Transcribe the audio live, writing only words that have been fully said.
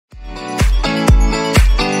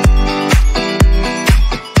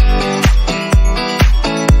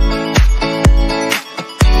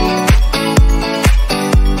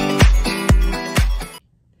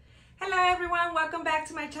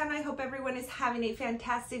having a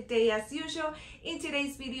fantastic day as usual. In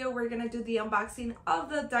today's video, we're gonna do the unboxing of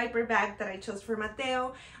the diaper bag that I chose for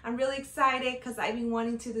Mateo. I'm really excited because I've been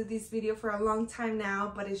wanting to do this video for a long time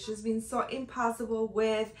now, but it's just been so impossible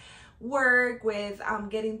with work, with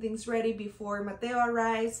getting things ready before Mateo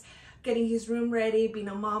arrives, getting his room ready, being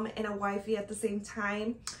a mom and a wifey at the same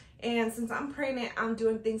time. And since I'm pregnant, I'm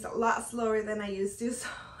doing things a lot slower than I used to, so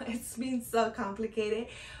it's been so complicated.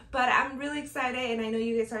 But I'm really excited, and I know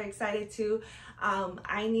you guys are excited too.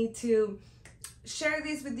 I need to share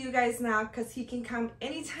this with you guys now because he can come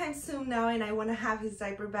anytime soon now, and I want to have his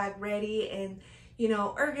diaper bag ready and, you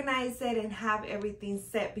know, organize it and have everything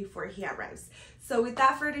set before he arrives. So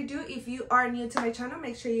without further ado, if you are new to my channel,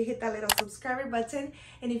 make sure you hit that little subscriber button.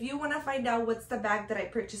 And if you want to find out what's the bag that I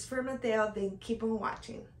purchased for Mateo, then keep on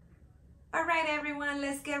watching. All right, everyone,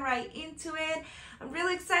 let's get right into it. I'm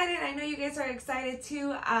really excited. I know you guys are excited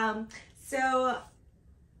too. So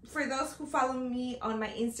for those who follow me on my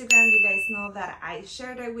Instagram, you guys know that I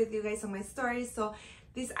shared it with you guys on my stories. So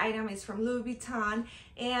this item is from Louis Vuitton.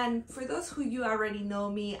 And for those who you already know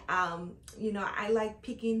me, you know, I like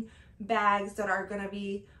picking bags that are gonna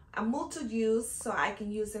be a multi-use, so I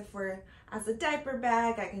can use it for as a diaper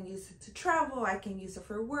bag, I can use it to travel, I can use it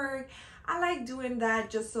for work. I like doing that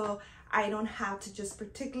just so I don't have to just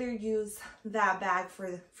particularly use that bag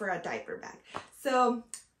for a diaper bag. So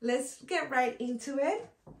let's get right into it.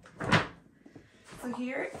 So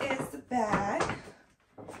here is the bag,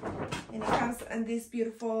 and it comes in this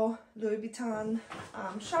beautiful Louis Vuitton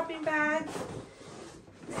shopping bag.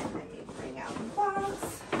 And let me bring out the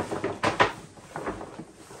box.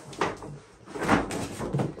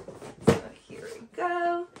 So here we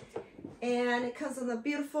go. And it comes in a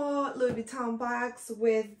beautiful Louis Vuitton box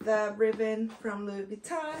with the ribbon from Louis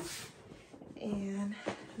Vuitton. And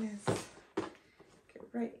let's get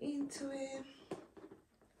right into it.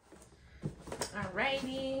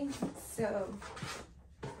 Alrighty, so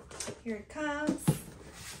here it comes.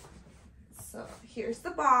 So here's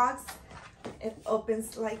the box. It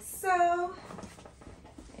opens like so.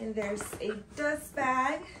 And there's a dust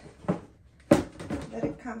bag that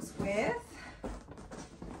it comes with.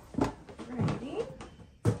 Alrighty.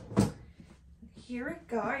 Here we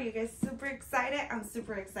go. Are you guys super excited? I'm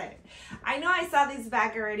super excited. I know I saw this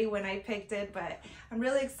bag already when I picked it, but I'm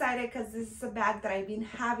really excited because this is a bag that I've been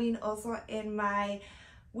having also in my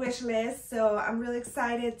wish list. So I'm really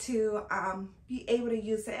excited to be able to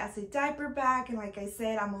use it as a diaper bag. And like I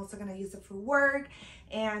said, I'm also going to use it for work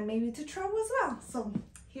and maybe to travel as well. So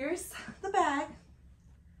here's the bag.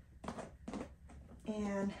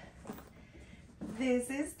 And this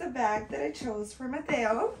is the bag that I chose for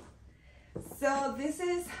Mateo. So this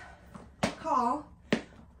is called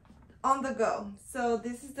On The Go. So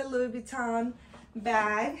this is the Louis Vuitton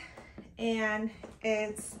bag, and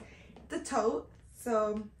it's the tote.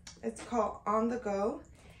 So it's called On The Go.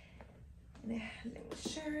 Let me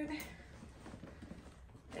share it.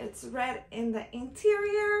 It's red in the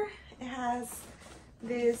interior. It has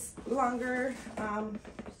this longer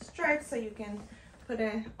stripe, so you can put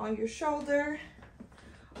it on your shoulder,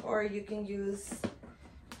 or you can use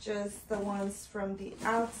just the ones from the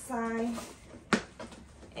outside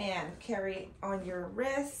and carry on your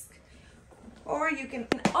wrist. Or you can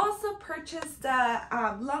also purchase the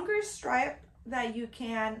longer stripe that you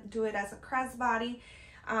can do it as a crossbody.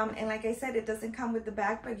 And like I said, it doesn't come with the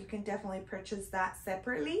bag, but you can definitely purchase that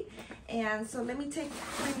separately. And so let me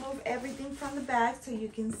remove everything from the bag so you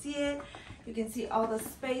can see it. You can see all the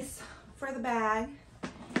space for the bag.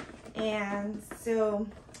 And so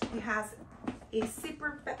it has a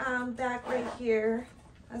zipper bag right here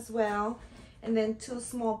as well, and then two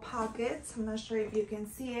small pockets. I'm not sure if you can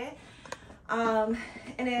see it. And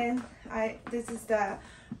then this is the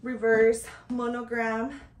reverse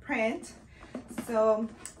monogram print. So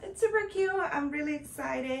it's super cute. I'm really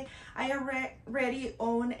excited. I already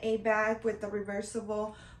own a bag with the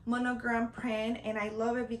reversible monogram print, and I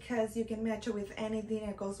love it because you can match it with anything.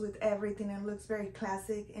 It goes with everything and looks very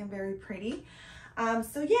classic and very pretty.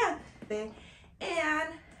 So yeah. And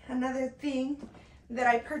another thing that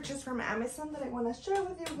I purchased from Amazon that I want to share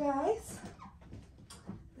with you guys,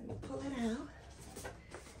 let me pull it out,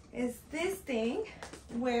 is this thing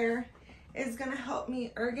where it's going to help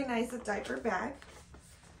me organize a diaper bag.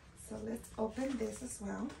 So let's open this as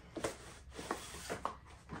well.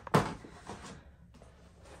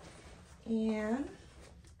 And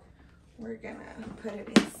we're going to put it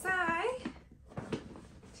inside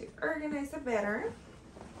to organize it better.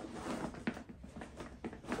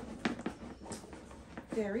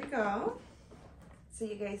 There we go. So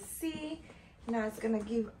you guys see, now it's gonna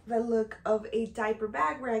give the look of a diaper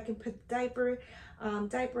bag where I can put the diaper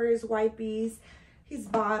diapers, wipes, his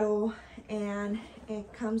bottle, and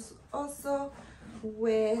it comes also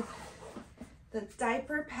with the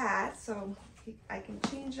diaper pad, so I can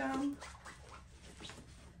change them.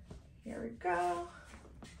 Here we go.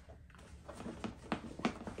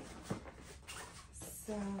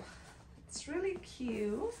 So it's really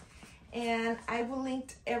cute, and I will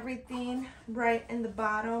link everything right in the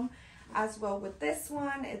bottom as well with this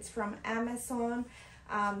one. It's from Amazon,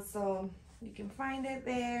 so you can find it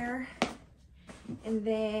there. And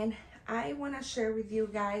then I want to share with you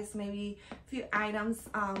guys maybe a few items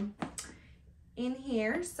in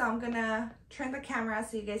here, so I'm gonna turn the camera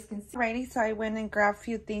so you guys can see. Alrighty, so I went and grabbed a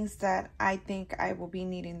few things that I think I will be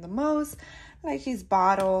needing the most, like his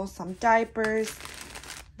bottle, some diapers,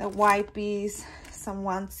 the wipes, some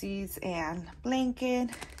onesies, and blanket,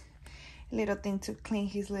 a little thing to clean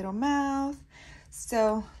his little mouth.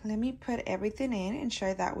 So let me put everything in and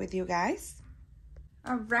share that with you guys.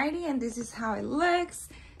 Alrighty, and this is how it looks.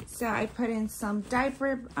 So I put in some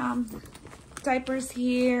diapers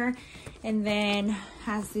here, and then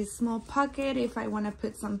has this small pocket if I want to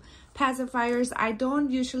put some pacifiers. I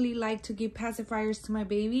don't usually like to give pacifiers to my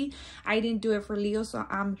baby. I didn't do it for Leo, so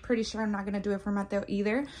I'm pretty sure I'm not going to do it for Mateo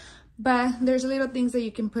either. But there's little things that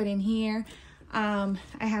you can put in here. I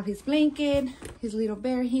have his blanket, his little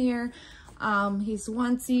bear here, his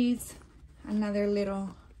onesies, another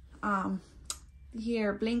little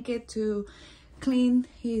here blanket to clean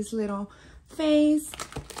his little face.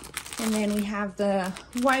 And then we have the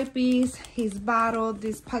wipes, his bottle.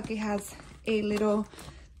 This pocket has a little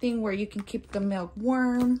thing where you can keep the milk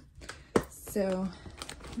warm. So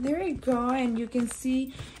there you go, and you can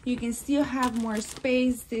see you can still have more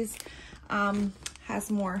space. This has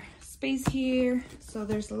more space here, so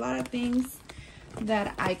there's a lot of things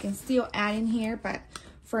that I can still add in here, but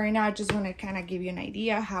for now I just want to kind of give you an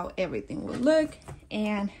idea how everything will look,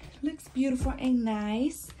 and looks beautiful and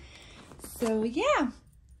nice. So yeah.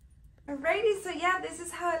 Alrighty, so yeah, this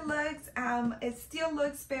is how it looks. It still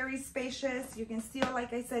looks very spacious. You can still,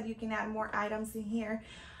 like I said, you can add more items in here.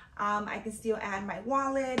 I can still add my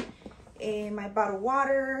wallet, my bottled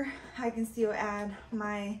water. I can still add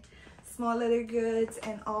my small leather goods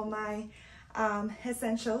and all my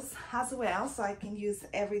essentials as well, so I can use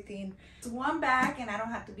everything. It's one bag, and I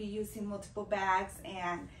don't have to be using multiple bags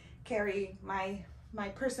and carry my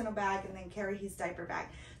personal bag and then carry his diaper bag.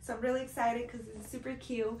 So I'm really excited because it's super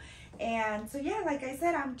cute. And so yeah, like I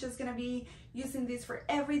said, I'm just gonna be using this for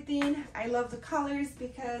everything. I love the colors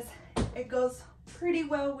because it goes pretty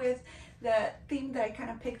well with the theme that I kind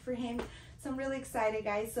of picked for him. So I'm really excited,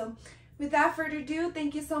 guys. So without further ado,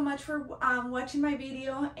 thank you so much for watching my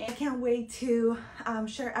video, and I can't wait to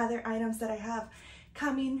share other items that I have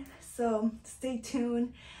coming. So stay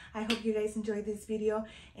tuned. I hope you guys enjoyed this video,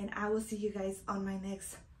 and I will see you guys on my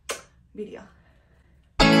next video.